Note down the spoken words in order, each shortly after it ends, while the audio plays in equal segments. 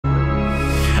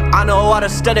I know all the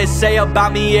stuff they say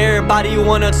about me. Everybody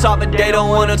wanna talk, but they don't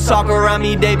wanna talk around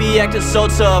me. They be acting so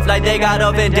tough, like they got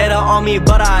a vendetta on me.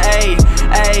 But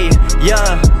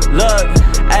yeah, look,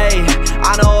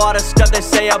 I know all the stuff they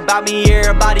say about me.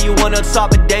 Everybody wanna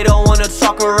talk, but they don't wanna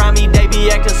talk around me. They be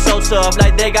acting so tough,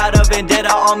 like they got a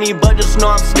vendetta on me. But just know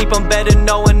I'm sleeping better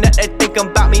knowing that they think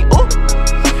about me. Ooh.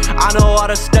 I know all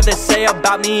the stuff they say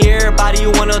about me. Everybody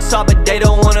wanna talk, but they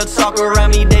don't wanna talk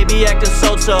around me. They be acting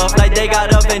so tough, like they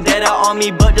got a vendetta on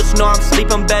me. But just know I'm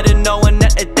sleeping better knowing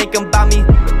that they think about me.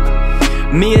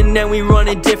 Me and them, we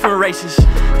running different races,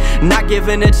 not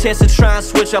giving a chance to try and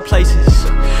switch our places.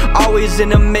 Always in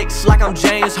the mix like I'm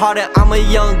James Harden. I'm a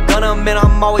young gunner, man,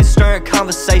 I'm always stirring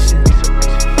conversations.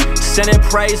 Sending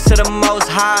praise to the Most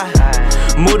High.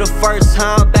 Moved the first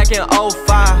time back in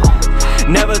 05.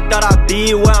 Never thought I'd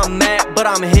be where I'm at, but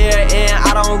I'm here and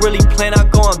I don't really plan on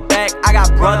going back. I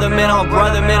got brother men on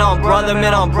brother men on brother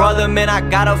men on brother men. I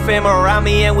got a fam around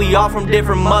me and we all from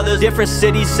different mothers, different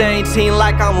cities, same team,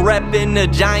 like I'm repping the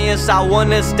Giants. I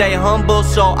wanna stay humble,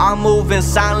 so I move in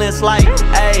silence like,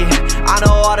 I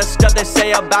know all the stuff they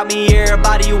say about me.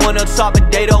 Everybody wanna talk,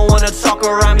 but they don't wanna talk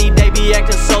around me. They be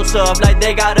acting so tough, like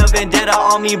they got a vendetta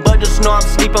on me. But just know I'm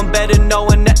sleeping better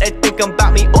knowing that they think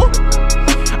about me. Ooh.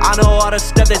 I know all the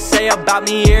stuff they say about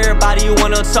me. Everybody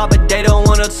wanna talk, but they don't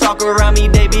wanna talk around me.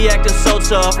 They be acting so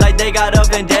tough, like they got a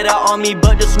vendetta on me.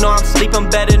 But just know I'm sleeping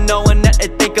better knowing that they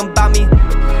think about me.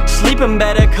 Sleeping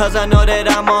better cause I know that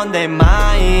I'm on their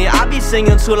mind. I be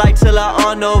singing too like till I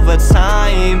on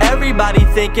overtime. Everybody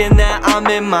thinking that I'm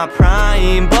in my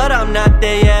prime, but I'm not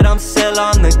there yet, I'm still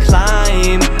on the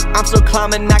climb. I'm still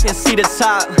climbing, I can see the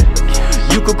top.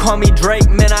 You could call me Drake,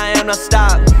 man, I am not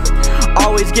stop.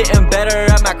 Always getting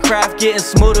better at my craft, getting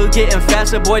smoother, getting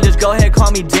faster. Boy, just go ahead,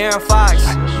 call me Darren Fox.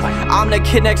 I'm the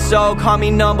kid next door, call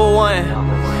me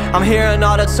 #1. I'm hearing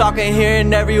all the talking,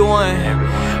 hearing everyone.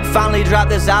 Finally dropped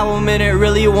this album and it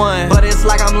really won. But it's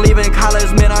like I'm leaving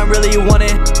college, man, I really want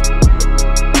it.